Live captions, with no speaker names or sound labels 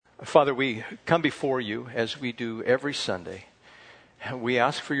Father, we come before you as we do every Sunday. We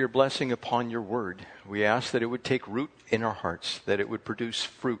ask for your blessing upon your word. We ask that it would take root in our hearts, that it would produce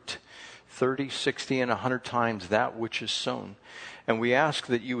fruit 30, 60, and 100 times that which is sown. And we ask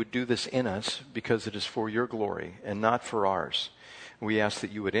that you would do this in us because it is for your glory and not for ours. We ask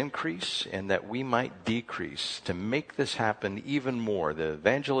that you would increase and that we might decrease to make this happen even more. The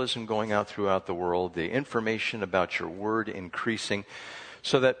evangelism going out throughout the world, the information about your word increasing,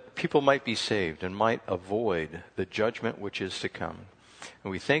 so that people might be saved and might avoid the judgment which is to come.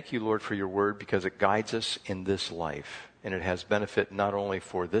 And we thank you, Lord, for your word because it guides us in this life. And it has benefit not only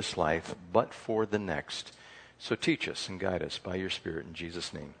for this life, but for the next. So teach us and guide us by your Spirit in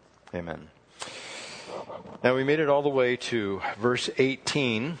Jesus' name. Amen. Now we made it all the way to verse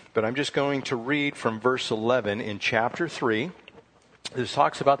 18, but I'm just going to read from verse 11 in chapter 3. This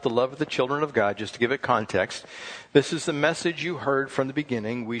talks about the love of the children of God, just to give it context. This is the message you heard from the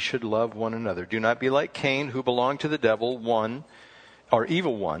beginning. We should love one another. Do not be like Cain, who belonged to the devil,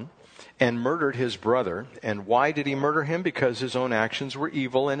 evil one, and murdered his brother. And why did he murder him? Because his own actions were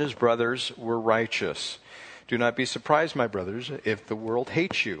evil and his brothers were righteous. Do not be surprised, my brothers, if the world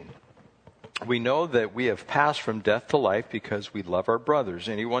hates you. We know that we have passed from death to life because we love our brothers.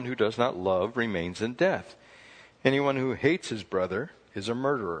 Anyone who does not love remains in death. Anyone who hates his brother is a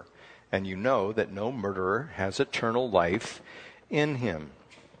murderer, and you know that no murderer has eternal life in him.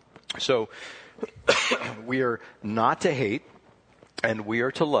 So we are not to hate, and we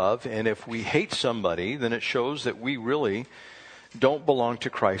are to love, and if we hate somebody, then it shows that we really don't belong to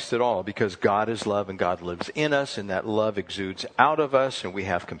Christ at all, because God is love and God lives in us, and that love exudes out of us, and we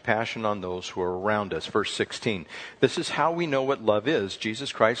have compassion on those who are around us. Verse 16, this is how we know what love is.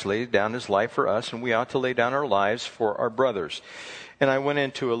 Jesus Christ laid down his life for us, and we ought to lay down our lives for our brothers. And I went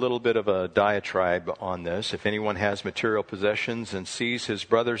into a little bit of a diatribe on this. If anyone has material possessions and sees his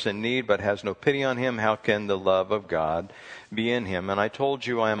brothers in need but has no pity on him, how can the love of God be in him? And I told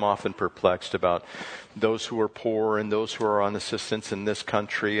you I am often perplexed about those who are poor and those who are on assistance in this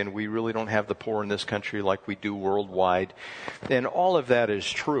country, and we really don't have the poor in this country like we do worldwide. And all of that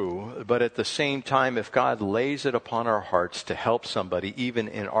is true, but at the same time, if God lays it upon our hearts to help somebody, even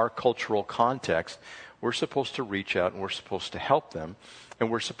in our cultural context, we're supposed to reach out and we're supposed to help them. And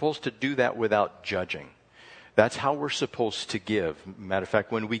we're supposed to do that without judging. That's how we're supposed to give. Matter of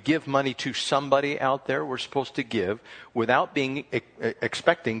fact, when we give money to somebody out there, we're supposed to give without being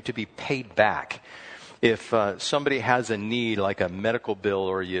expecting to be paid back. If somebody has a need, like a medical bill,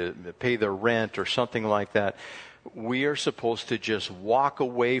 or you pay their rent or something like that, we are supposed to just walk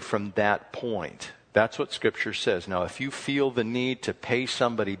away from that point. That's what Scripture says. Now, if you feel the need to pay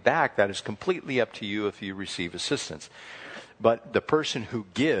somebody back, that is completely up to you if you receive assistance. But the person who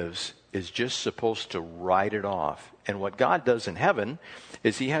gives is just supposed to write it off. And what God does in heaven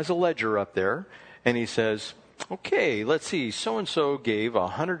is he has a ledger up there, and he says, okay, let's see, so-and-so gave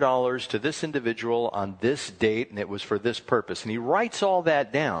 $100 to this individual on this date, and it was for this purpose. And he writes all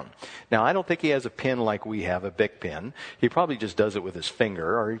that down. Now, I don't think he has a pen like we have, a big pen. He probably just does it with his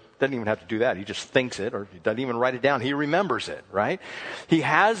finger, or he doesn't even have to do that. He just thinks it, or he doesn't even write it down. He remembers it, right? He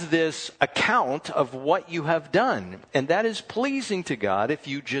has this account of what you have done, and that is pleasing to God if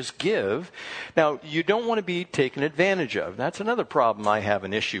you just give. Now, you don't want to be taken advantage of. That's another problem I have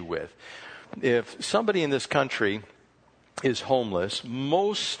an issue with. If somebody in this country is homeless,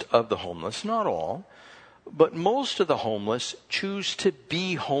 most of the homeless, not all, but most of the homeless choose to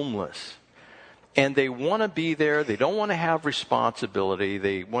be homeless. And they want to be there. They don't want to have responsibility.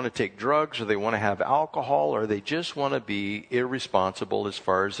 They want to take drugs, or they want to have alcohol, or they just want to be irresponsible as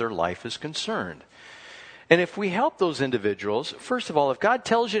far as their life is concerned. And if we help those individuals, first of all, if God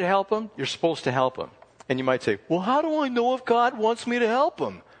tells you to help them, you're supposed to help them. And you might say, well, how do I know if God wants me to help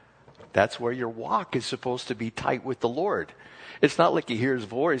them? That's where your walk is supposed to be tight with the Lord. It's not like you hear his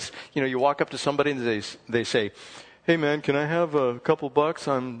voice. You know, you walk up to somebody and they say, hey man, can I have a couple bucks?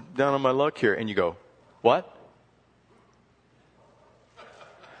 I'm down on my luck here. And you go, what?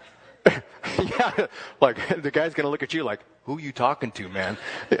 Yeah, like the guy's going to look at you like, who are you talking to, man?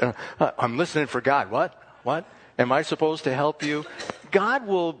 I'm listening for God. What? Am I supposed to help you? God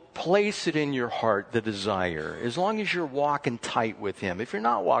will place it in your heart, the desire, as long as you're walking tight with him. If you're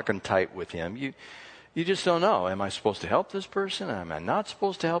not walking tight with him, you just don't know. Am I supposed to help this person? Am I not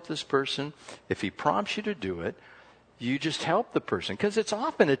supposed to help this person? If he prompts you to do it, you just help the person, because it's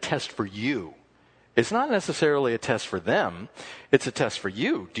often a test for you. It's not necessarily a test for them. It's a test for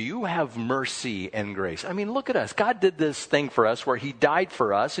you. Do you have mercy and grace? I mean, look at us. God did this thing for us where he died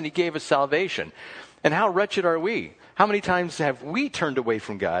for us and he gave us salvation. And how wretched are we? How many times have we turned away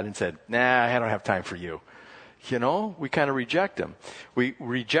from God and said, nah, I don't have time for you? We kind of reject him. We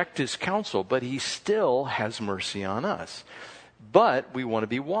reject his counsel, but he still has mercy on us. But we want to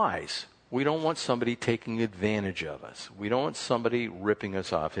be wise. We don't want somebody taking advantage of us. We don't want somebody ripping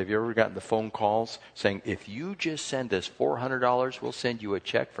us off. Have you ever gotten the phone calls saying, if you just send us $400, we'll send you a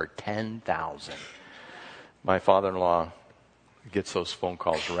check for $10,000? My father-in-law gets those phone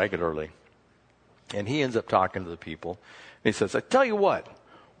calls regularly. And he ends up talking to the people. And he says, I tell you what,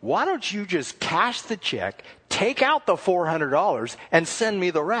 why don't you just cash the check, take out the $400, and send me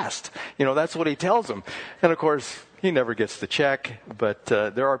the rest? That's what he tells them. And of course, he never gets the check. But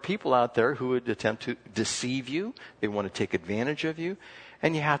there are people out there who would attempt to deceive you. They want to take advantage of you.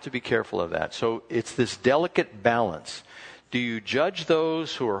 And you have to be careful of that. So it's this delicate balance. Do you judge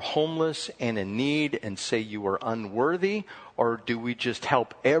those who are homeless and in need and say you are unworthy? Or do we just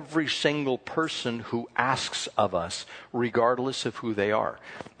help every single person who asks of us, regardless of who they are?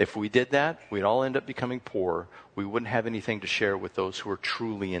 If we did that, we'd all end up becoming poor. We wouldn't have anything to share with those who are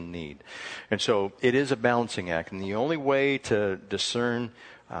truly in need. And so it is a balancing act. And the only way to discern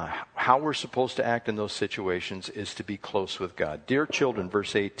how we're supposed to act in those situations is to be close with God. Dear children,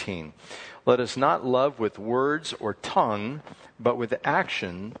 verse 18, let us not love with words or tongue, but with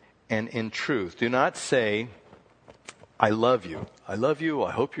action and in truth. Do not say, I love you. I love you.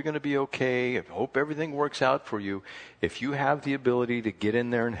 I hope you're going to be okay. I hope everything works out for you. If you have the ability to get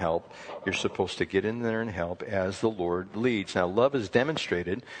in there and help, you're supposed to get in there and help as the Lord leads. Now, love is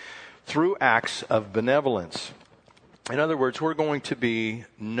demonstrated through acts of benevolence. In other words, we're going to be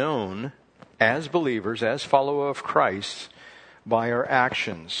known as believers, as followers of Christ, by our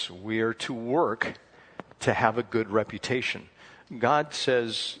actions. We are to work to have a good reputation. God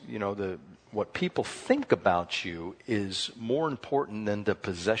says, what people think about you is more important than the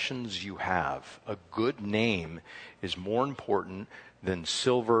possessions you have. A good name is more important than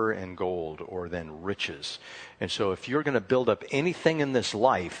silver and gold or than riches. And so if you're going to build up anything in this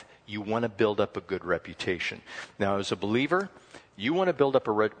life, you want to build up a good reputation. Now, as a believer, you want to build up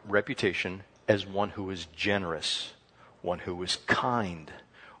a reputation as one who is generous, one who is kind,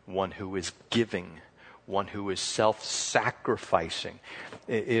 one who is giving, one who is self-sacrificing.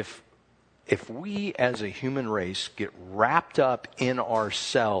 If we as a human race get wrapped up in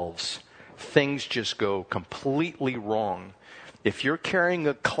ourselves, things just go completely wrong. If you're carrying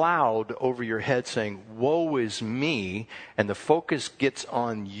a cloud over your head saying, woe is me, and the focus gets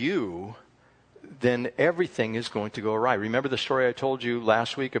on you, then everything is going to go awry. Remember the story I told you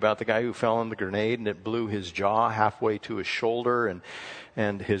last week about the guy who fell on the grenade and it blew his jaw halfway to his shoulder,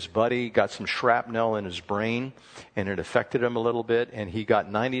 and his buddy got some shrapnel in his brain and it affected him a little bit, and he got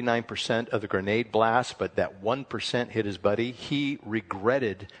 99% of the grenade blast, but that 1% hit his buddy. He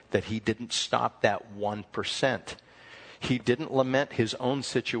regretted that he didn't stop that 1%. He didn't lament his own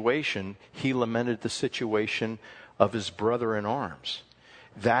situation. He lamented the situation of his brother in arms.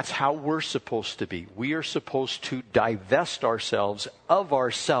 That's how we're supposed to be. We are supposed to divest ourselves of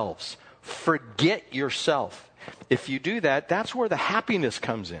ourselves. Forget yourself. If you do that, that's where the happiness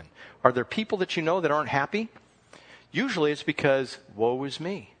comes in. Are there people that you know that aren't happy? Usually it's because, woe is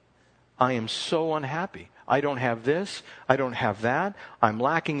me. I am so unhappy. I don't have this. I don't have that. I'm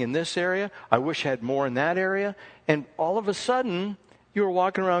lacking in this area. I wish I had more in that area. And all of a sudden, you're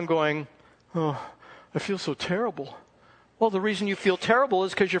walking around going, oh, I feel so terrible. Well, the reason you feel terrible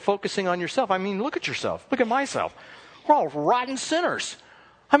is because you're focusing on yourself. I mean, look at yourself. Look at myself. We're all rotten sinners.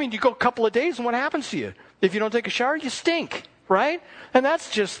 I mean, you go a couple of days and what happens to you? If you don't take a shower, you stink, right? And that's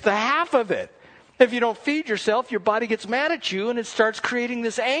just the half of it. If you don't feed yourself, your body gets mad at you and it starts creating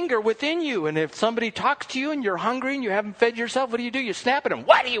this anger within you. And if somebody talks to you and you're hungry and you haven't fed yourself, what do? You snap at them.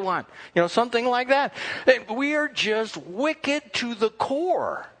 What do you want? Something like that. We are just wicked to the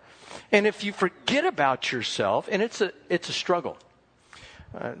core. And if you forget about yourself, and it's a struggle.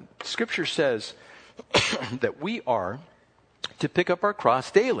 Scripture says that we are to pick up our cross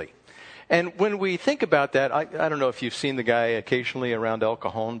daily. And when we think about that, I don't know if you've seen the guy occasionally around El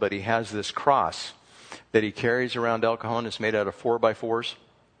Cajon, but he has this cross that he carries around El Cajon. It's made out of 4x4s.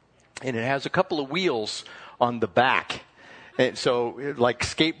 And it has a couple of wheels on the back. And so, like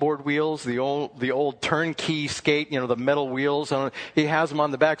skateboard wheels, the old turnkey skate, the metal wheels, he has them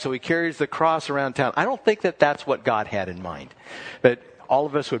on the back, so he carries the cross around town. I don't think that that's what God had in mind. That all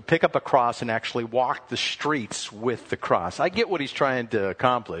of us would pick up a cross and actually walk the streets with the cross. I get what he's trying to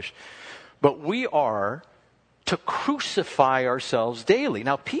accomplish. But we are to crucify ourselves daily.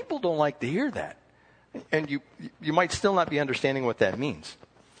 Now, people don't like to hear that. And you might still not be understanding what that means.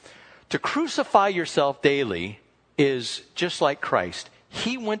 To crucify yourself daily is just like Christ.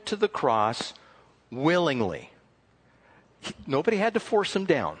 He went to the cross willingly. Nobody had to force him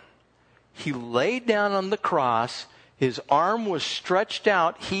down. He laid down on the cross. His arm was stretched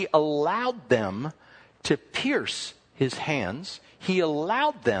out. He allowed them to pierce his hands. He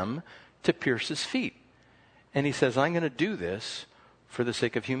allowed them to pierce his feet. And he says, I'm going to do this for the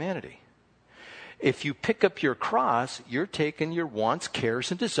sake of humanity. If you pick up your cross, you're taking your wants, cares,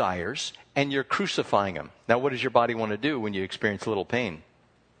 and desires, and you're crucifying them. Now, what does your body want to do when you experience a little pain?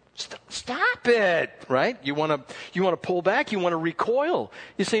 Stop it, right? You want to pull back. You want to recoil.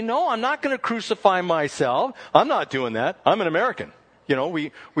 You say, no, I'm not going to crucify myself. I'm not doing that. I'm an American. You know,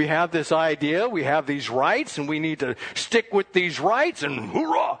 we have this idea. We have these rights, and we need to stick with these rights, and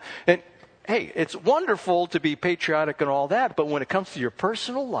hoorah. And hey, it's wonderful to be patriotic and all that, but when it comes to your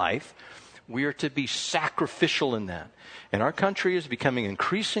personal life, we are to be sacrificial in that. And our country is becoming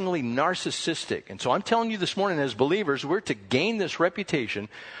increasingly narcissistic. And so I'm telling you this morning, as believers, we're to gain this reputation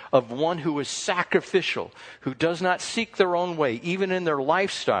of one who is sacrificial, who does not seek their own way, even in their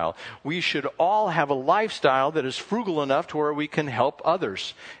lifestyle. We should all have a lifestyle that is frugal enough to where we can help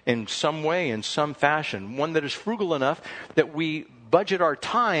others in some way, in some fashion. One that is frugal enough that we budget our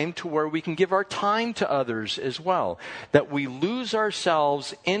time to where we can give our time to others as well. That we lose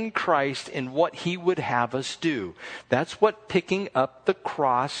ourselves in Christ in what He would have us do. That's what picking up the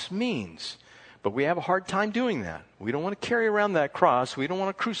cross means. But we have a hard time doing that. We don't want to carry around that cross. We don't want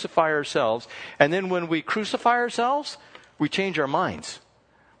to crucify ourselves. And then when we crucify ourselves, we change our minds.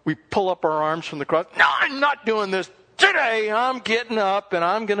 We pull up our arms from the cross. No, I'm not doing this today. I'm getting up and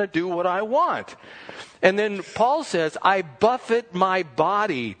I'm going to do what I want. And then Paul says, I buffet my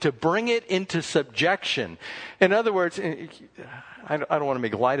body to bring it into subjection. In other words, I don't want to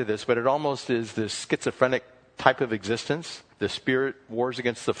make light of this, but it almost is this schizophrenic type of existence. The spirit wars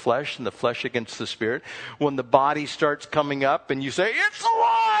against the flesh and the flesh against the spirit. When the body starts coming up and you say, it's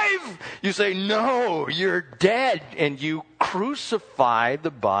alive! You say, no, you're dead. And you crucify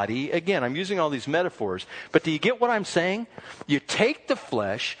the body again. I'm using all these metaphors, but do you get what I'm saying? You take the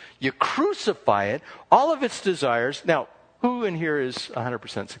flesh, you crucify it, all of its desires. Now, who in here is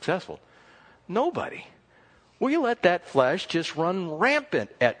 100% successful? Nobody. We let that flesh just run rampant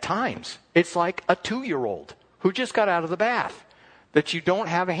at times. It's like a 2-year-old who just got out of the bath that you don't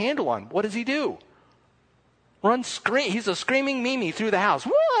have a handle on. What does he do? He's a screaming Mimi through the house.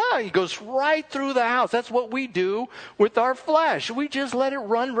 Wah! He goes right through the house. That's what we do with our flesh. We just let it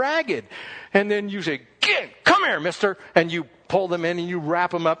run ragged. And then you say, come here, mister. And you pull them in and you wrap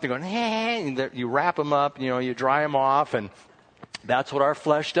them up. They're going, hey. And you wrap them up, you dry them off. And that's what our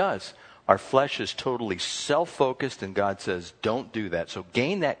flesh does. Our flesh is totally self-focused, and God says, don't do that. So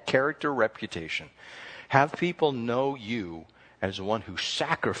gain that character reputation. Have people know you as one who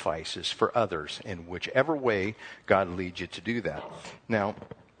sacrifices for others in whichever way God leads you to do that. Now,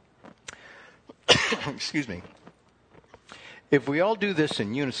 excuse me. If we all do this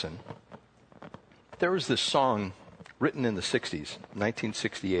in unison, there was this song written in the 60s,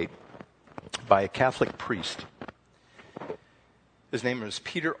 1968, by a Catholic priest. His name was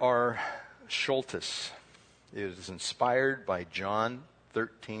Peter R. Schultes. It is inspired by John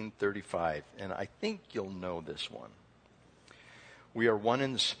 13:35, and I think you'll know this one. We are one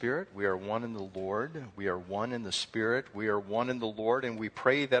in the Spirit. We are one in the Lord. We are one in the Spirit. We are one in the Lord, and we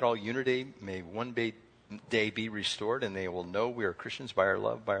pray that all unity may one day be restored, and they will know we are Christians by our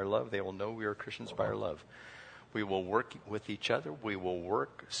love. By our love, they will know we are Christians by our love. We will work with each other. We will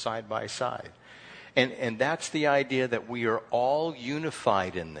work side by side. And that's the idea that we are all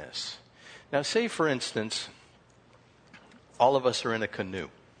unified in this. Now, say, for instance, all of us are in a canoe,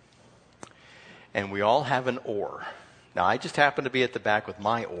 and we all have an oar. Now, I just happen to be at the back with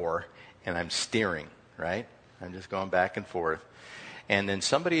my oar, and I'm steering, right? I'm just going back and forth. And then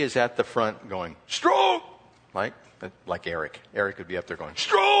somebody is at the front going, stroke! Like Eric. Eric would be up there going,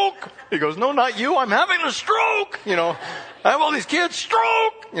 stroke! He goes, no, not you. I'm having a stroke! I have all these kids,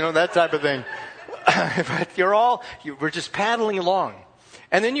 stroke! That type of thing. But we're just paddling along.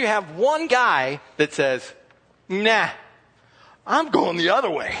 And then you have one guy that says, nah, I'm going the other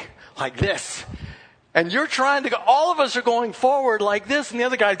way, like this. And you're trying to go, all of us are going forward like this, and the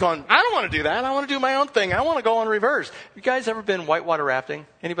other guy's going, I don't want to do that. I want to do my own thing. I want to go in reverse. You guys ever been whitewater rafting?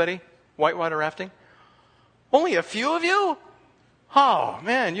 Anybody? Whitewater rafting? Only a few of you? Oh,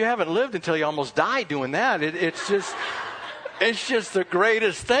 man, you haven't lived until you almost died doing that. It's just the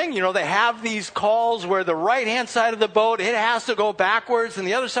greatest thing. They have these calls where the right-hand side of the boat, it has to go backwards, and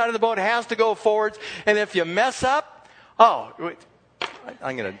the other side of the boat has to go forwards. And if you mess up,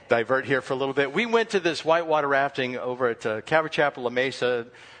 I'm going to divert here for a little bit. We went to this whitewater rafting over at Calvary Chapel La Mesa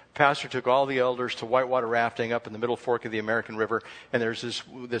Pastor took all the elders to whitewater rafting up in the Middle Fork of the American River, and there's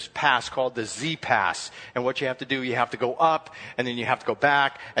this pass called the Z Pass. And what you have to do, you have to go up, and then you have to go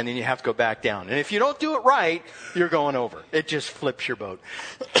back, and then you have to go back down. And if you don't do it right, you're going over. It just flips your boat.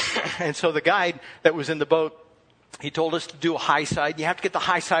 And so the guide that was in the boat, he told us to do a high side. You have to get the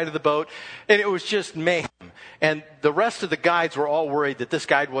high side of the boat. And it was just mayhem. And the rest of the guides were all worried that this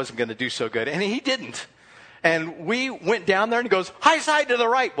guide wasn't going to do so good. And he didn't. And we went down there and he goes, high side to the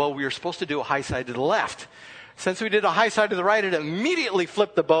right. Well, we were supposed to do a high side to the left. Since we did a high side to the right, it immediately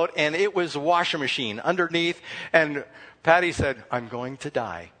flipped the boat, and it was a washer machine underneath. And Patty said, I'm going to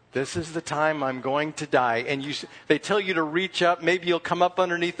die. This is the time I'm going to die. And they tell you to reach up. Maybe you'll come up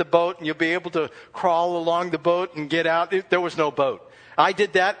underneath the boat and you'll be able to crawl along the boat and get out. There was no boat. I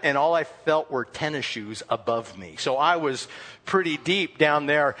did that, and all I felt were tennis shoes above me. So I was pretty deep down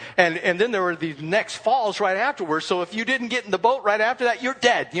there. And then there were these next falls right afterwards. So if you didn't get in the boat right after that, you're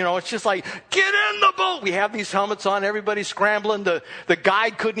dead. You know, it's just like, get in the boat. We have these helmets on. Everybody's scrambling. The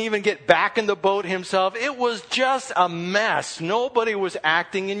guide couldn't even get back in the boat himself. It was just a mess. Nobody was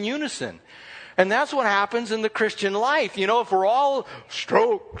acting in unison. And that's what happens in the Christian life. You know, if we're all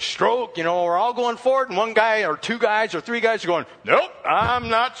stroke, you know, we're all going forward, and one guy or two guys or three guys are going, nope, I'm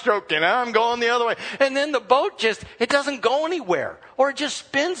not stroking, I'm going the other way. And then the boat it doesn't go anywhere. Or it just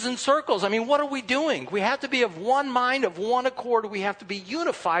spins in circles. I mean, what are we doing? We have to be of one mind, of one accord. We have to be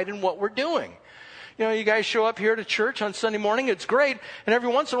unified in what we're doing. You know, you guys show up here to church on Sunday morning, it's great. And every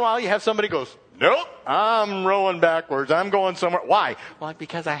once in a while you have somebody goes, nope, I'm rolling backwards. I'm going somewhere. Why? Well,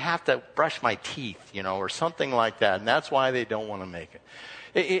 because I have to brush my teeth, you know, or something like that. And that's why they don't want to make it.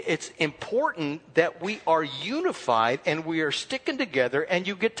 It's important that we are unified and we are sticking together, and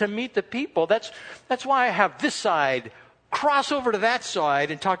you get to meet the people. That's why I have this side cross over to that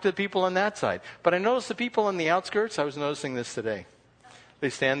side and talk to the people on that side. But I notice the people on the outskirts, I was noticing this today. They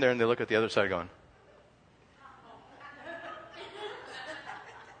stand there and they look at the other side going,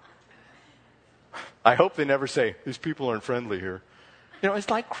 I hope they never say, these people aren't friendly here. You know,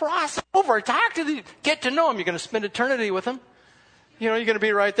 it's like, cross over, talk to them, get to know them. You're going to spend eternity with them. You know, you're going to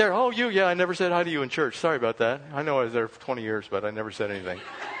be right there. Oh, yeah, I never said hi to you in church. Sorry about that. I know I was there for 20 years, but I never said anything.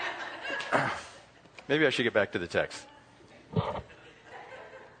 Maybe I should get back to the text.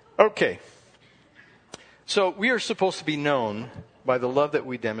 Okay. So we are supposed to be known by the love that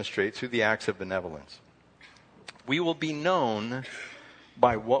we demonstrate through the acts of benevolence. We will be known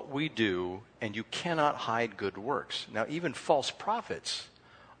by what we do, and you cannot hide good works. Now, even false prophets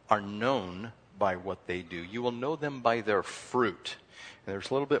are known by what they do. You will know them by their fruit. And there's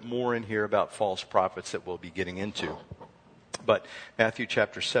a little bit more in here about false prophets that we'll be getting into. But Matthew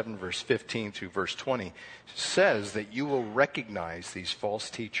chapter 7, verse 15 through verse 20 says that you will recognize these false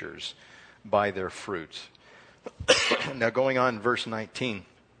teachers by their fruits. Now, going on in verse 19.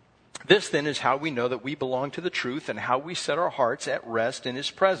 This then is how we know that we belong to the truth, and how we set our hearts at rest in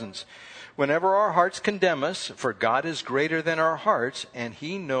His presence. Whenever our hearts condemn us, for God is greater than our hearts, and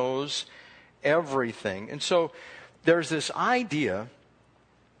He knows everything. And so there's this idea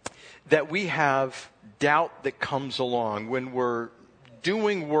that we have doubt that comes along. When we're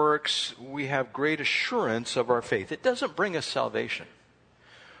doing works, we have great assurance of our faith. It doesn't bring us salvation.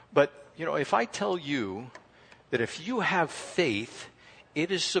 But, you know, if I tell you that if you have faith, it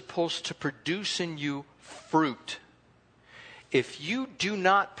is supposed to produce in you fruit. If you do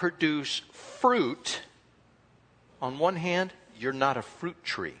not produce fruit, on one hand, you're not a fruit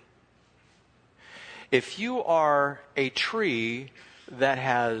tree. If you are a tree that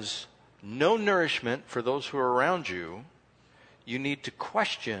has no nourishment for those who are around you, you need to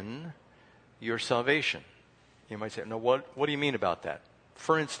question your salvation. You might say, no, what do you mean about that?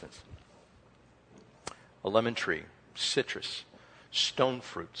 For instance, a lemon tree, citrus, stone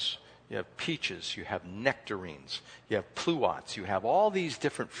fruits, you have peaches, you have nectarines, you have pluots, you have all these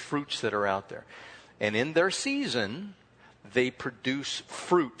different fruits that are out there. And in their season, they produce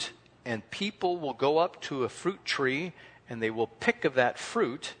fruit. And people will go up to a fruit tree and they will pick of that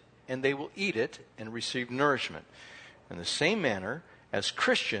fruit and they will eat it and receive nourishment. In the same manner, as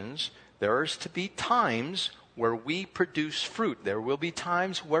Christians, there is to be times where we produce fruit. There will be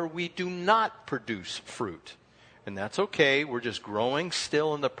times where we do not produce fruit. And that's okay. We're just growing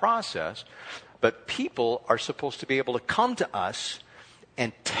still in the process. But people are supposed to be able to come to us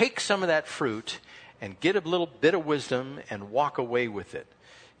and take some of that fruit and get a little bit of wisdom and walk away with it.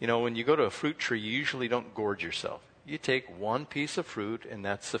 You know, when you go to a fruit tree, you usually don't gorge yourself. You take one piece of fruit and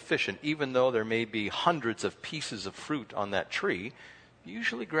that's sufficient. Even though there may be hundreds of pieces of fruit on that tree, you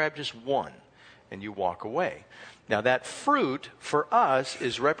usually grab just one and you walk away. Now that fruit for us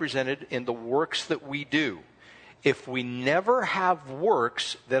is represented in the works that we do. if we never have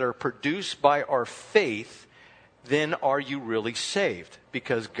works that are produced by our faith, then are you really saved?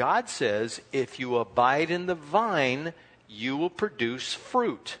 Because God says, if you abide in the vine, you will produce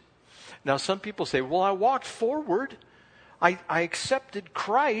fruit. Now, some people say, well, I walked forward. I accepted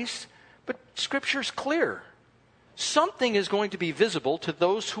Christ, but Scripture's clear. Something is going to be visible to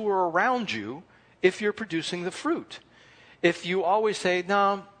those who are around you if you're producing the fruit. If you always say,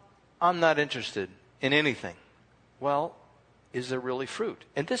 no, I'm not interested in anything, well, is there really fruit?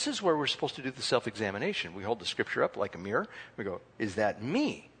 And this is where we're supposed to do the self-examination. We hold the Scripture up like a mirror. We go, is that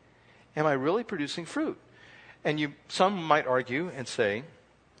me? Am I really producing fruit? And some might argue and say,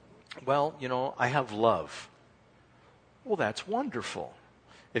 well, I have love. Well, that's wonderful.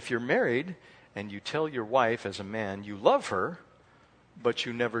 If you're married and you tell your wife as a man you love her, but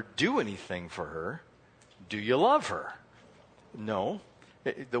you never do anything for her, do you love her? No.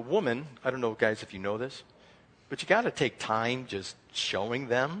 The woman, I don't know, guys, if you know this, but you got to take time just showing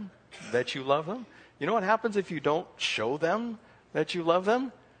them that you love them. You know what happens if you don't show them that you love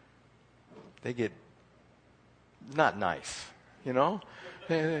them? They get not nice,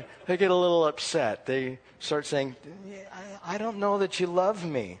 They get a little upset. They start saying, I don't know that you love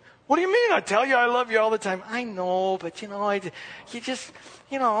me. What do you mean? I tell you I love you all the time. I know, but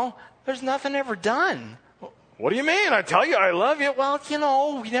there's nothing ever done. What do you mean? I tell you I love you. Well,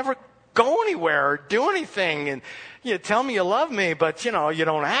 we never go anywhere or do anything. And you tell me you love me, but, you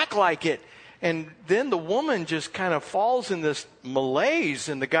don't act like it. And then the woman just kind of falls in this malaise,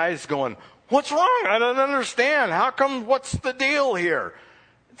 and the guy's going, what's wrong? I don't understand. How come? What's the deal here?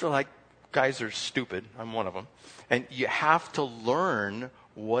 They're like, guys are stupid. I'm one of them. And you have to learn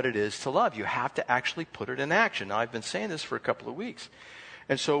what it is to love. You have to actually put it in action. Now, I've been saying this for a couple of weeks.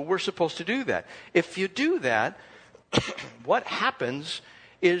 And so we're supposed to do that. If you do that, what happens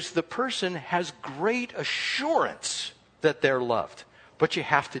is the person has great assurance that they're loved. But you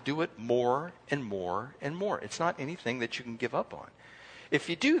have to do it more and more and more. It's not anything that you can give up on. If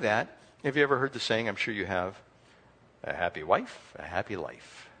you do that, have you ever heard the saying, I'm sure you have, a happy wife, a happy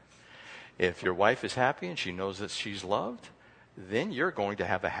life. If your wife is happy and she knows that she's loved, then you're going to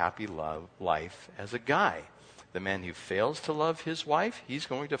have a happy life as a guy. The man who fails to love his wife, he's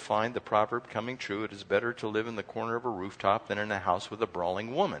going to find the proverb coming true. It is better to live in the corner of a rooftop than in a house with a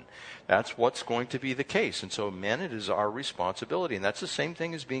brawling woman. That's what's going to be the case. And so, men, it is our responsibility. And that's the same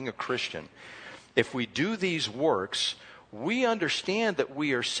thing as being a Christian. If we do these works, we understand that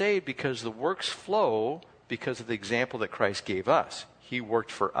we are saved because the works flow because of the example that Christ gave us. He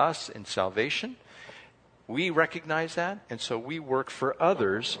worked for us in salvation. We recognize that, and so we work for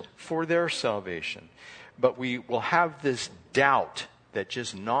others for their salvation. But we will have this doubt that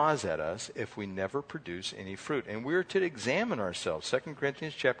just gnaws at us if we never produce any fruit. And we're to examine ourselves. 2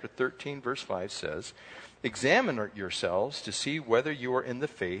 Corinthians chapter 13, verse 5 says, examine yourselves to see whether you are in the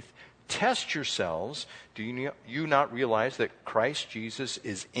faith. Test yourselves. Do you not realize that Christ Jesus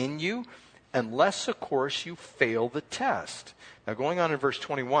is in you? Unless, of course, you fail the test. Now, going on in verse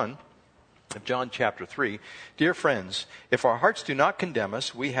 21 of John chapter 3, dear friends, if our hearts do not condemn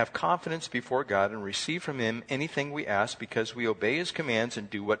us, we have confidence before God and receive from Him anything we ask because we obey His commands and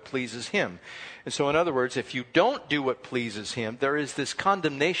do what pleases Him. And so, in other words, if you don't do what pleases Him, there is this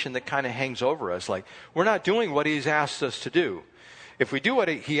condemnation that kind of hangs over us, like we're not doing what He's asked us to do. If we do what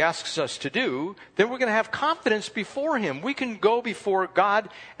He asks us to do, then we're going to have confidence before Him. We can go before God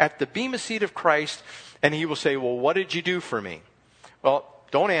at the bema seat of Christ, and He will say, well, what did you do for me? Well,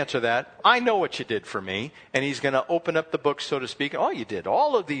 don't answer that. I know what you did for me. And He's going to open up the book, so to speak. Oh, you did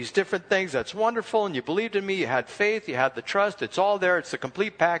all of these different things. That's wonderful. And you believed in me. You had faith. You had the trust. It's all there. It's the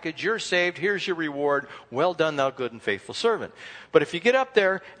complete package. You're saved. Here's your reward. Well done, thou good and faithful servant. But if you get up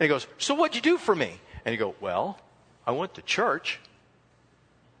there and He goes, so what'd you do for me? And you go, well, I went to church.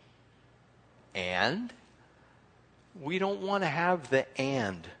 And we don't want to have the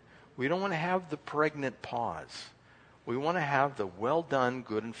and. We don't want to have the pregnant pause. We want to have the well done,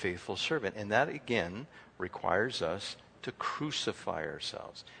 good and faithful servant. And that, again, requires us to crucify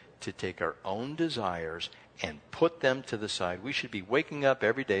ourselves, to take our own desires and put them to the side. We should be waking up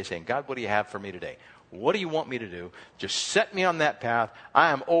every day saying, God, what do you have for me today? What do you want me to do? Just set me on that path.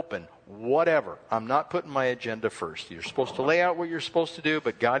 I am open. Whatever. I'm not putting my agenda first. You're supposed to lay out what you're supposed to do,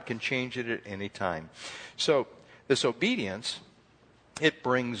 but God can change it at any time. So this obedience, it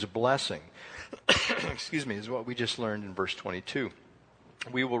brings blessing. Excuse me, is what we just learned in verse 22.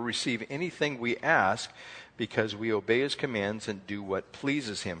 We will receive anything we ask because we obey His commands and do what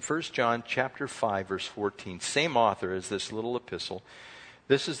pleases Him. 1 John chapter 5, verse 14. Same author as this little epistle.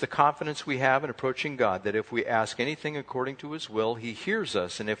 This is the confidence we have in approaching God, that if we ask anything according to his will, he hears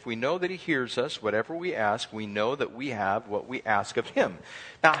us. And if we know that he hears us, whatever we ask, we know that we have what we ask of him.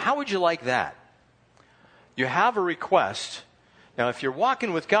 Now, how would you like that? You have a request. Now, if you're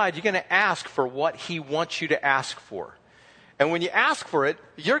walking with God, you're going to ask for what he wants you to ask for. And when you ask for it,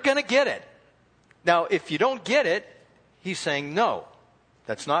 you're going to get it. Now, if you don't get it, he's saying, no,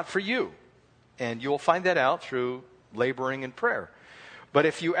 that's not for you. And you'll find that out through laboring in prayer. But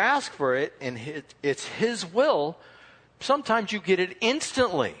if you ask for it and it's his will, sometimes you get it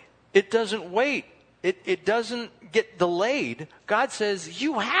instantly. It doesn't wait. It doesn't get delayed. God says,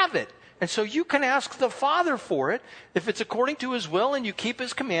 you have it. And so you can ask the Father for it. If it's according to his will and you keep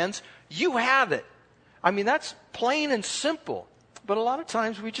his commands, you have it. I mean, that's plain and simple. But a lot of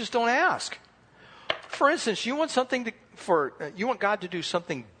times we just don't ask. For instance, you want you want God to do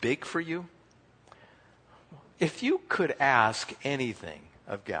something big for you? If you could ask anything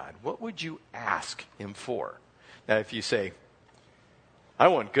of God, what would you ask him for? Now, if you say, I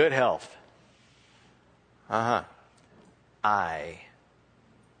want good health. I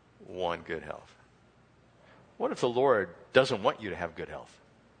want good health. What if the Lord doesn't want you to have good health?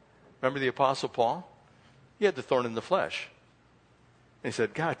 Remember the Apostle Paul? He had the thorn in the flesh. And he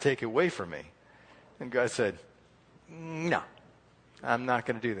said, God, take it away from me. And God said, no, I'm not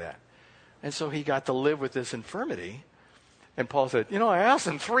going to do that. And so he got to live with this infirmity. And Paul said, I asked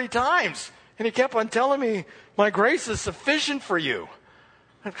him 3 times. And he kept on telling me, my grace is sufficient for you.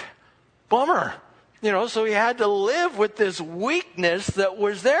 Bummer. So he had to live with this weakness that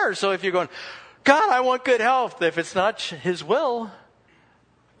was there. So if you're going, God, I want good health. If it's not his will,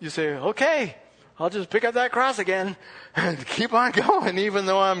 you say, okay, I'll just pick up that cross again and keep on going, even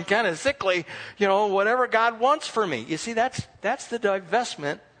though I'm kind of sickly, whatever God wants for me. You see, that's the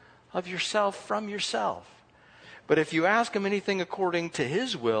divestment of yourself from yourself. But if you ask him anything according to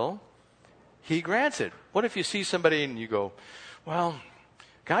his will, he grants it. What if you see somebody and you go, well,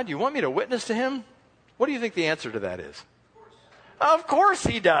 God, you want me to witness to him? What do you think the answer to that is? Of course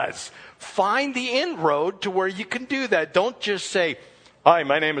he does. Find the inroad to where you can do that. Don't just say, hi,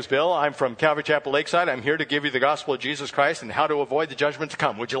 my name is Bill. I'm from Calvary Chapel Lakeside. I'm here to give you the gospel of Jesus Christ and how to avoid the judgment to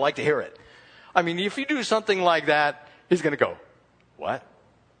come. Would you like to hear it? I mean, if you do something like that, he's going to go, what?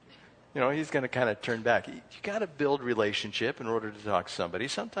 He's going to kind of turn back. You got to build relationship in order to talk to somebody.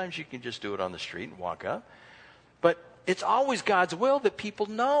 Sometimes you can just do it on the street and walk up. But it's always God's will that people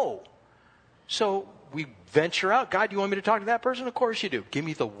know. So we venture out. God, you want me to talk to that person? Of course you do. Give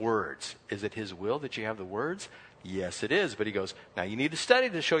me the words. Is it his will that you have the words? Yes, it is. But he goes, now you need to study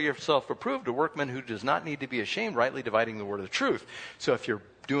to show yourself approved, a workman who does not need to be ashamed, rightly dividing the word of the truth. So if you're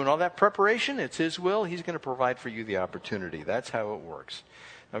doing all that preparation, it's his will. He's going to provide for you the opportunity. That's how it works.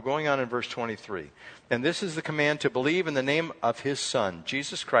 Now going on in verse 23. And this is the command, to believe in the name of his Son,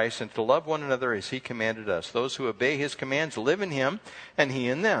 Jesus Christ, and to love one another as he commanded us. Those who obey his commands live in him, and he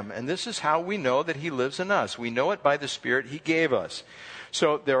in them. And this is how we know that he lives in us. We know it by the Spirit he gave us.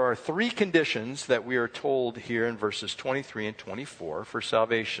 So there are 3 conditions that we are told here in verses 23 and 24 for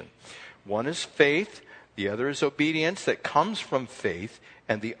salvation. One is faith. The other is obedience that comes from faith.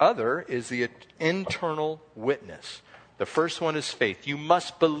 And the other is the internal witness. The first one is faith. You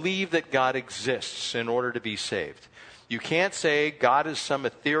must believe that God exists in order to be saved. You can't say God is some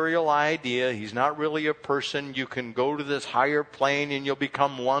ethereal idea. He's not really a person. You can go to this higher plane and you'll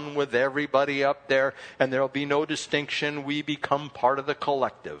become one with everybody up there and there'll be no distinction. We become part of the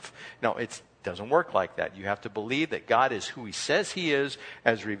collective. No, it doesn't work like that. You have to believe that God is who he says he is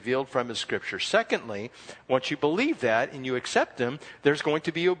as revealed from his scripture. Secondly, once you believe that and you accept him, there's going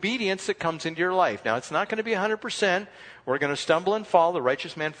to be obedience that comes into your life. Now, it's not going to be 100%. We're going to stumble and fall. The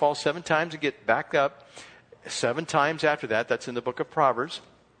righteous man falls 7 times and get back up 7 times after that. That's in the book of Proverbs.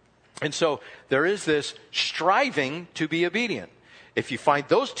 And so there is this striving to be obedient. If you find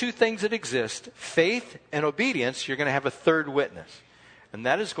those 2 things that exist, faith and obedience, you're going to have a third witness. And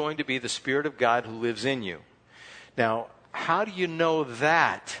that is going to be the Spirit of God who lives in you. Now, how do you know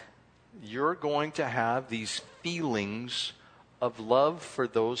that? You're going to have these feelings of love for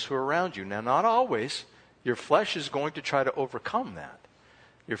those who are around you. Now, not always. Your flesh is going to try to overcome that.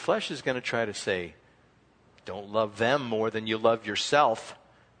 Your flesh is going to try to say, don't love them more than you love yourself.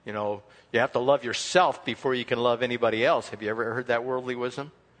 You have to love yourself before you can love anybody else. Have you ever heard that worldly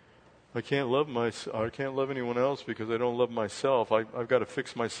wisdom? I can't love anyone else because I don't love myself. I've got to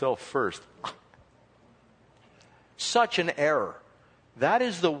fix myself first. Such an error. That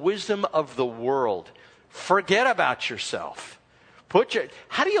is the wisdom of the world. Forget about yourself.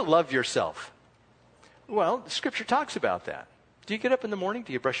 How do you love yourself? Well, the scripture talks about that. Do you get up in the morning?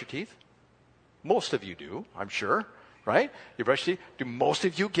 Do you brush your teeth? Most of you do, I'm sure. right? You brush your teeth. Do most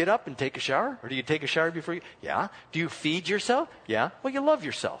of you get up and take a shower? Or do you take a shower before you? Yeah. Do you feed yourself? Yeah. Well, you love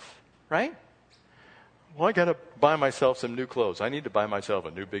yourself, right? Well, I got to buy myself some new clothes. I need to buy myself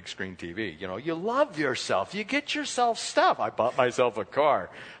a new big screen TV. You know, you love yourself. You get yourself stuff. I bought myself a car.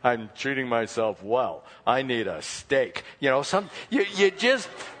 I'm treating myself well. I need a steak. You know,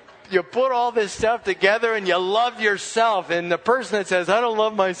 you put all this stuff together and you love yourself. And the person that says, I don't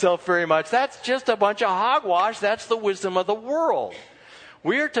love myself very much, that's just a bunch of hogwash. That's the wisdom of the world.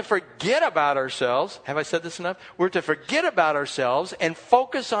 We're to forget about ourselves. Have I said this enough? We're to forget about ourselves and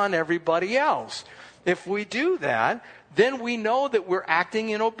focus on everybody else. If we do that, then we know that we're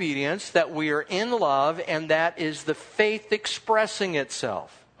acting in obedience, that we are in love, and that is the faith expressing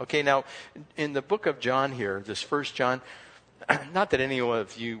itself. Okay, now, in the book of John here, this 1 John, not that any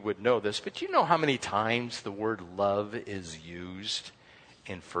of you would know this, but you know how many times the word love is used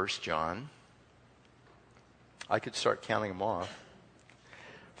in 1 John? I could start counting them off.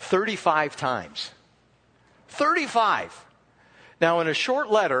 35 times. 35. Now, in a short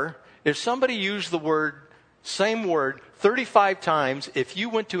letter, if somebody used the same word 35 times, if you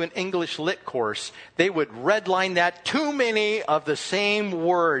went to an English lit course, they would redline that. Too many of the same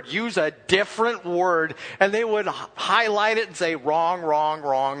word. Use a different word, and they would highlight it and say, wrong, wrong,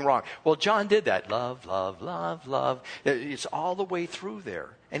 wrong, wrong. Well, John did that. Love, love, love, love. It's all the way through there.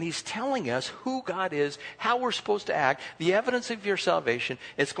 And he's telling us who God is, how we're supposed to act, the evidence of your salvation.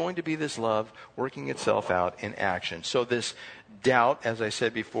 It's going to be this love working itself out in action. So this doubt, as I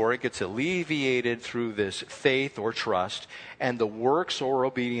said before, it gets alleviated through this faith or trust, and the works or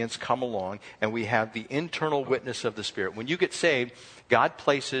obedience come along, and we have the internal witness of the Spirit. When you get saved, God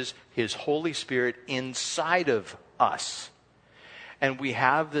places His Holy Spirit inside of us, and we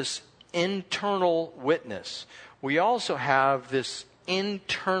have this internal witness. We also have this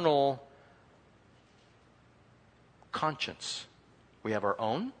internal conscience. We have our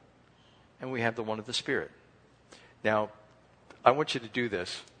own, and we have the one of the Spirit. Now, I want you to do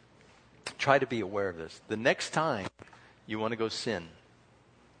this. Try to be aware of this. The next time you want to go sin,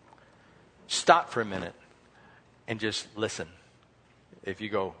 stop for a minute and just listen. If you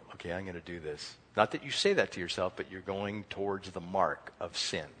go, okay, I'm going to do this. Not that you say that to yourself, but you're going towards the mark of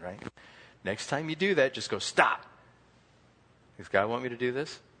sin, right? Next time you do that, just go, stop. Does God want me to do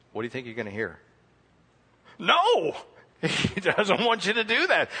this? What do you think you're going to hear? No! He doesn't want you to do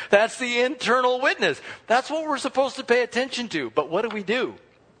that. That's the internal witness. That's what we're supposed to pay attention to. But what do?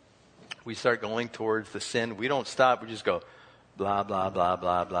 We start going towards the sin. We don't stop. We just go, blah, blah, blah,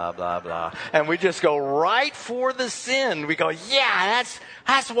 blah, blah, blah, blah. And we just go right for the sin. We go, yeah,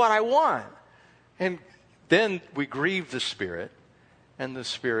 that's what I want. And then we grieve the Spirit, and the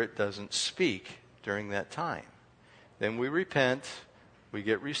Spirit doesn't speak during that time. Then we repent, we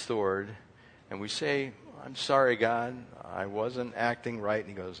get restored, and we say, I'm sorry, God, I wasn't acting right. And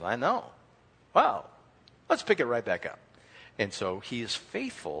He goes, I know. Well, let's pick it right back up. And so He is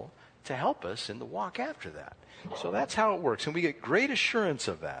faithful to help us in the walk after that. So that's how it works. And we get great assurance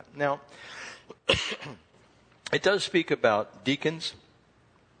of that. Now, it does speak about deacons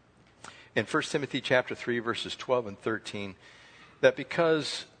in 1 Timothy chapter 3, verses 12 and 13, that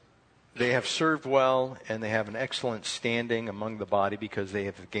because they have served well and they have an excellent standing among the body because they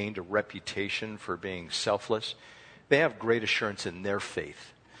have gained a reputation for being selfless, they have great assurance in their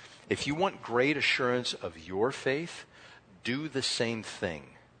faith. If you want great assurance of your faith, do the same thing.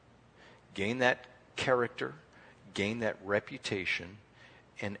 Gain that character, gain that reputation,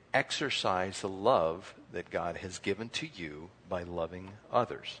 and exercise the love that God has given to you by loving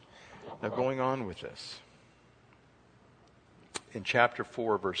others. Now, going on with this. In chapter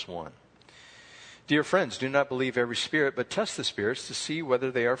 4, verse 1. Dear friends, do not believe every spirit, but test the spirits to see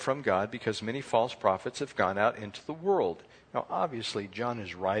whether they are from God, because many false prophets have gone out into the world. Now, obviously, John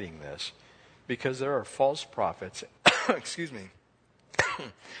is writing this because there are false prophets, excuse me,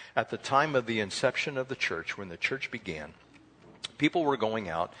 at the time of the inception of the church, when the church began, people were going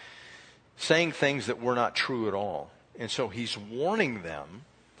out saying things that were not true at all. And so he's warning them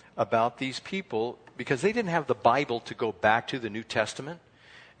about these people because they didn't have the Bible to go back to, the New Testament.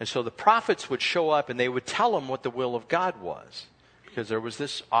 And so the prophets would show up and they would tell them what the will of God was, because there was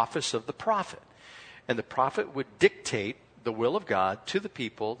this office of the prophet. And the prophet would dictate the will of God to the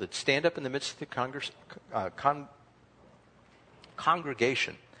people that stand up in the midst of the congregation.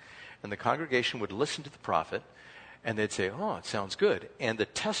 And the congregation would listen to the prophet and they'd say, oh, it sounds good. And the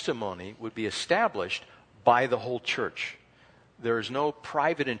testimony would be established by the whole church. There is no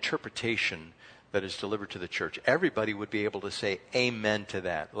private interpretation that is delivered to the church. Everybody would be able to say amen to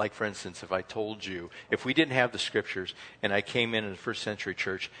that. Like, for instance, if I told you, if we didn't have the scriptures and I came in the first century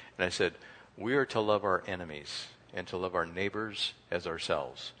church and I said, we are to love our enemies. and to love our neighbors as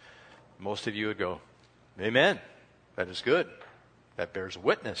ourselves. Most of you would go, amen. That is good. That bears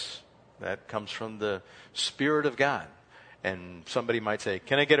witness. That comes from the Spirit of God. And somebody might say,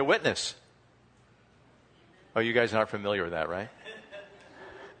 can I get a witness? Oh, you guys aren't familiar with that, right?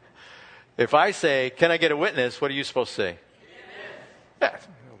 If I say, can I get a witness, what are you supposed to say? Yeah.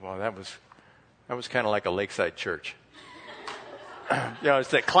 Well, that was kind of like a lakeside church. It's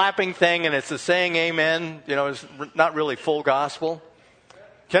that clapping thing, and it's the saying amen. It's not really full gospel.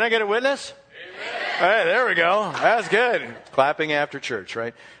 Can I get a witness? Amen. All right, there we go. That's good. Clapping after church,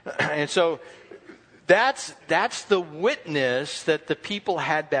 right? And so that's the witness that the people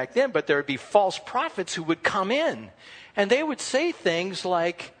had back then. But there would be false prophets who would come in, and they would say things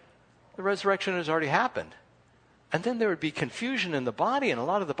like, the resurrection has already happened. And then there would be confusion in the body, and a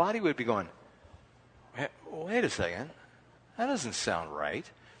lot of the body would be going, wait a second. That doesn't sound right.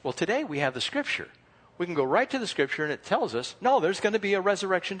 Well, today we have the Scripture. We can go right to the Scripture, and it tells us, no, there's going to be a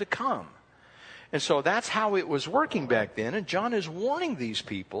resurrection to come. And so that's how it was working back then. And John is warning these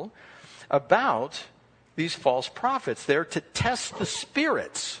people about these false prophets. They're to test the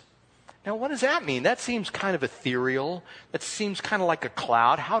spirits. Now, what does that mean? That seems kind of ethereal. That seems kind of like a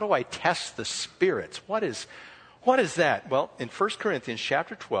cloud. How do I test the spirits? What is that? Well, in 1 Corinthians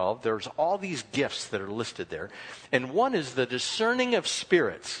chapter 12, there's all these gifts that are listed there. And one is the discerning of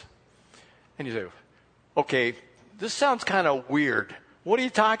spirits. And you say, okay, this sounds kind of weird. What are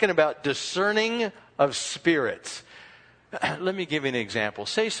you talking about, discerning of spirits? Let me give you an example.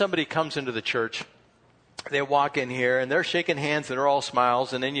 Say somebody comes into the church. They walk in here, and they're shaking hands, and they're all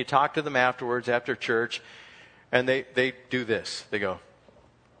smiles. And then you talk to them afterwards, after church, and they do this. They go,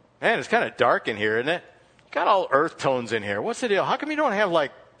 man, it's kind of dark in here, isn't it? Got all earth tones in here. What's the deal? How come you don't have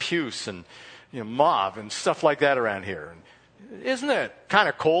like puce and mauve and stuff like that around here? Isn't it kind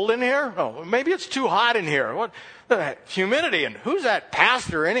of cold in here? Oh, maybe it's too hot in here. What the humidity? And who's that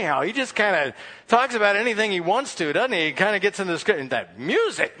pastor anyhow? He just kind of talks about anything he wants to, doesn't he? He kind of gets into this and that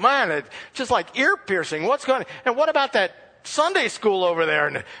music, man, it's just like ear piercing. What's going on? And what about that Sunday school over there?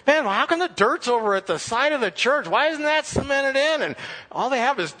 And man, how come the dirt's over at the side of the church? Why isn't that cemented in? And all they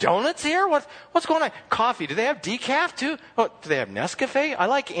have is donuts here? What's going on? Coffee. Do they have decaf too? Oh, do they have Nescafe? I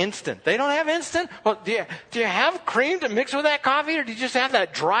like instant. They don't have instant? Well, do you have cream to mix with that coffee, or do you just have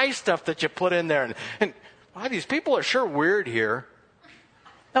that dry stuff that you put in there? And wow, these people are sure weird here.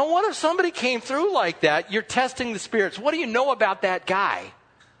 Now, what if somebody came through like that? You're testing the spirits. What do you know about that guy?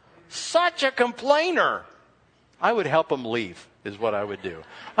 Such a complainer. I would help him leave, is what I would do.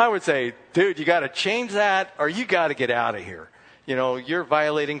 I would say, dude, you got to change that, or you got to get out of here. You're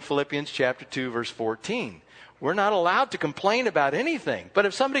violating Philippians chapter 2, verse 14. We're not allowed to complain about anything. But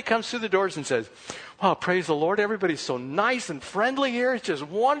if somebody comes through the doors and says, wow, praise the Lord, everybody's so nice and friendly here. It's just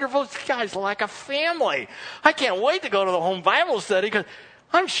wonderful. You guys are like a family. I can't wait to go to the home Bible study because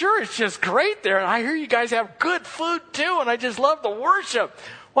I'm sure it's just great there. And I hear you guys have good food too, and I just love the worship.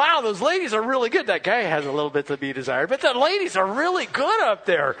 Wow, those ladies are really good. That guy has a little bit to be desired, but the ladies are really good up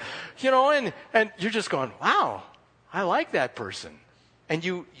there. And you're just going, wow, I like that person. And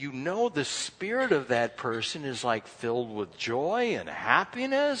you know the spirit of that person is like filled with joy and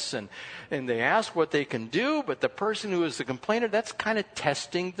happiness, and they ask what they can do, but the person who is the complainer, that's kind of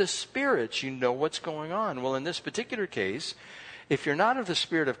testing the spirits. You know what's going on. Well, in this particular case, if you're not of the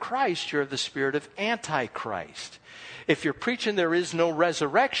Spirit of Christ, you're of the spirit of Antichrist. If you're preaching there is no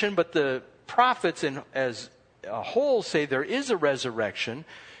resurrection, but the prophets as a whole say there is a resurrection,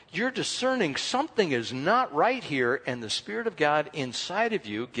 you're discerning something is not right here, and the Spirit of God inside of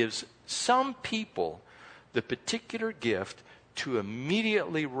you gives some people the particular gift to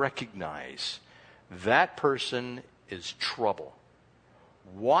immediately recognize that person is trouble.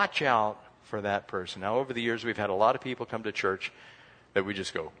 Watch out for that person. Now, over the years, we've had a lot of people come to church that we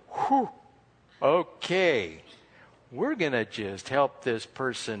just go, whew, okay, we're going to just help this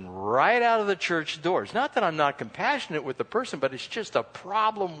person right out of the church doors. Not that I'm not compassionate with the person, but it's just a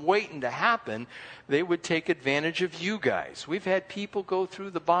problem waiting to happen. They would take advantage of you guys. We've had people go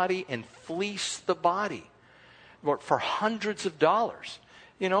through the body and fleece the body for hundreds of dollars.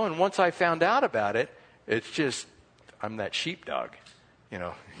 And once I found out about it, it's just, I'm that sheepdog.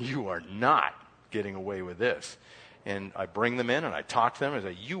 You are not getting away with this. And I bring them in and I talk to them and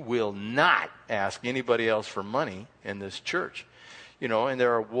I say, you will not ask anybody else for money in this church. And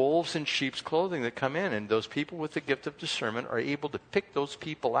there are wolves in sheep's clothing that come in, and those people with the gift of discernment are able to pick those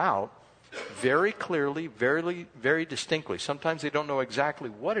people out very clearly, very, very distinctly. Sometimes they don't know exactly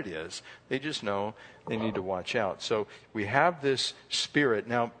what it is. They just know they need to watch out. So we have this spirit.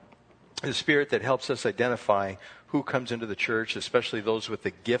 Now, The Spirit that helps us identify who comes into the church, especially those with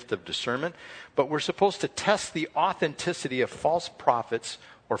the gift of discernment. But we're supposed to test the authenticity of false prophets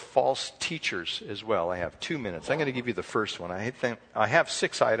or false teachers as well. I have 2 minutes. I'm going to give you the first one. I have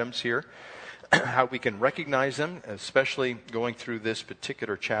 6 items here, how we can recognize them, especially going through this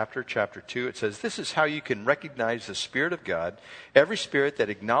particular chapter, chapter 2. It says, this is how you can recognize the Spirit of God. Every spirit that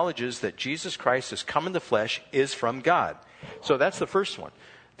acknowledges that Jesus Christ has come in the flesh is from God. So that's the first one.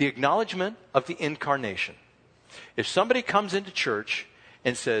 The acknowledgement of the incarnation. If somebody comes into church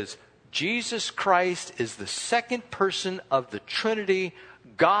and says, Jesus Christ is the second person of the Trinity,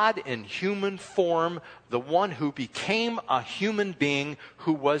 God in human form, the one who became a human being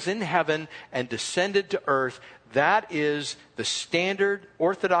who was in heaven and descended to earth, that is the standard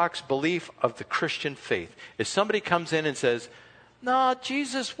orthodox belief of the Christian faith. If somebody comes in and says, no,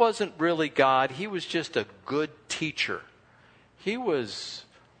 Jesus wasn't really God, he was just a good teacher. He was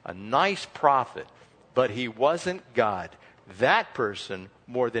a nice prophet, but he wasn't God. That person,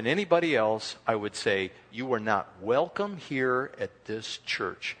 more than anybody else, I would say, you are not welcome here at this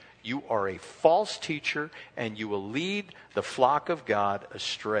church. You are a false teacher, and you will lead the flock of God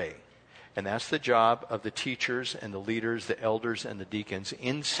astray. And that's the job of the teachers and the leaders, the elders and the deacons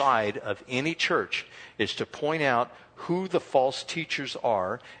inside of any church, is to point out who the false teachers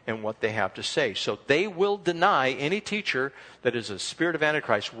are and what they have to say. So they will deny, any teacher that is a spirit of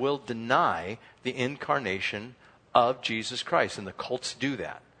Antichrist will deny the incarnation of Jesus Christ. And the cults do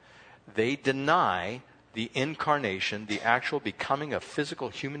that. They deny the incarnation, the actual becoming a physical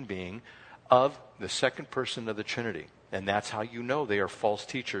human being of the second person of the Trinity. And that's how you know they are false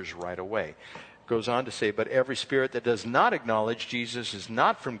teachers right away. Goes on to say, but every spirit that does not acknowledge Jesus is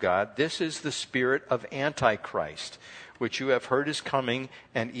not from God. This is the spirit of Antichrist, which you have heard is coming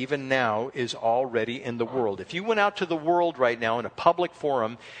and even now is already in the world. If you went out to the world right now in a public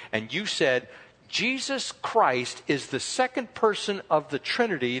forum and you said, Jesus Christ is the second person of the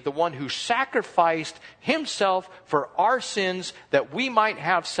Trinity, the one who sacrificed himself for our sins that we might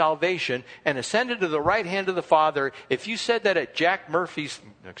have salvation and ascended to the right hand of the Father. If you said that at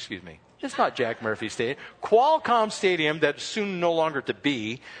it's not Jack Murphy Stadium, Qualcomm Stadium, that's soon no longer to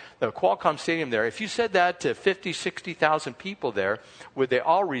be, the Qualcomm Stadium there, if you said that to 50, 60,000 people there, would they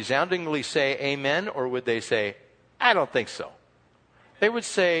all resoundingly say amen, or would they say, I don't think so? They would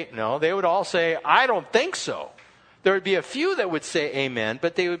say, no, they would all say, I don't think so. There would be a few that would say amen,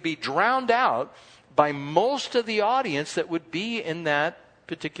 but they would be drowned out by most of the audience that would be in that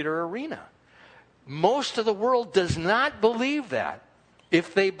particular arena. Most of the world does not believe that.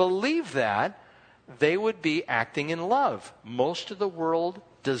 If they believe that, they would be acting in love. Most of the world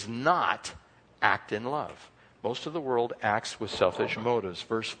does not act in love. Most of the world acts with selfish motives.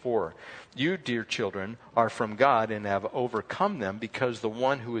 Verse 4, you, dear children, are from God and have overcome them, because the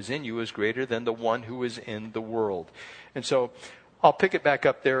one who is in you is greater than the one who is in the world. And so I'll pick it back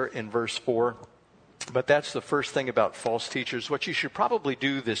up there in verse 4. But that's the first thing about false teachers. What you should probably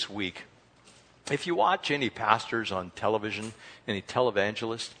do this week, if you watch any pastors on television, any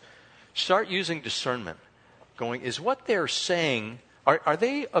televangelists, start using discernment. Going, is what they're saying, are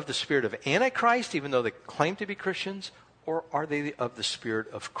they of the spirit of Antichrist, even though they claim to be Christians, or are they of the spirit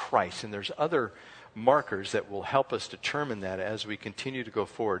of Christ? And there's other markers that will help us determine that as we continue to go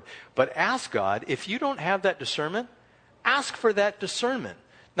forward. But ask God, if you don't have that discernment, ask for that discernment.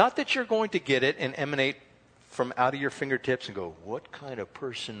 Not that you're going to get it and emanate from out of your fingertips and go, what kind of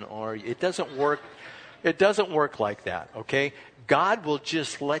person are you? It doesn't work. It doesn't work like that, okay? God will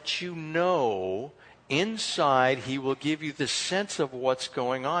just let you know inside. He will give you the sense of what's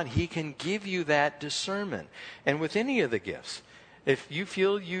going on. He can give you that discernment. And with any of the gifts, if you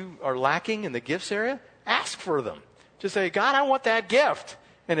feel you are lacking in the gifts area, ask for them. Just say, God, I want that gift.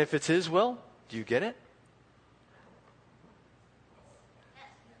 And if it's His will, do you get it?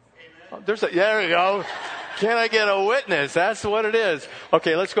 Oh, there we go. Can I get a witness? That's what it is.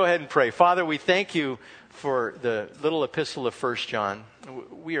 Okay, let's go ahead and pray. Father, we thank you for the little epistle of 1 John.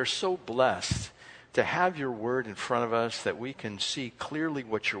 We are so blessed to have your word in front of us, that we can see clearly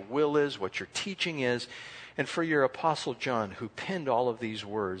what your will is, what your teaching is, and for your apostle John, who penned all of these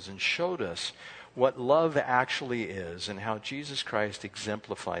words and showed us what love actually is and how Jesus Christ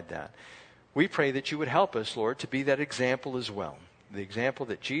exemplified that. We pray that you would help us, Lord, to be that example as well. The example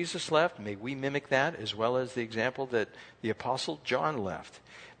that Jesus left, may we mimic that, as well as the example that the apostle John left.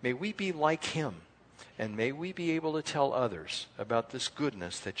 May we be like him, and may we be able to tell others about this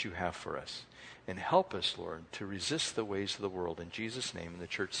goodness that you have for us. And help us, Lord, to resist the ways of the world. In Jesus' name, and the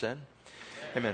church said,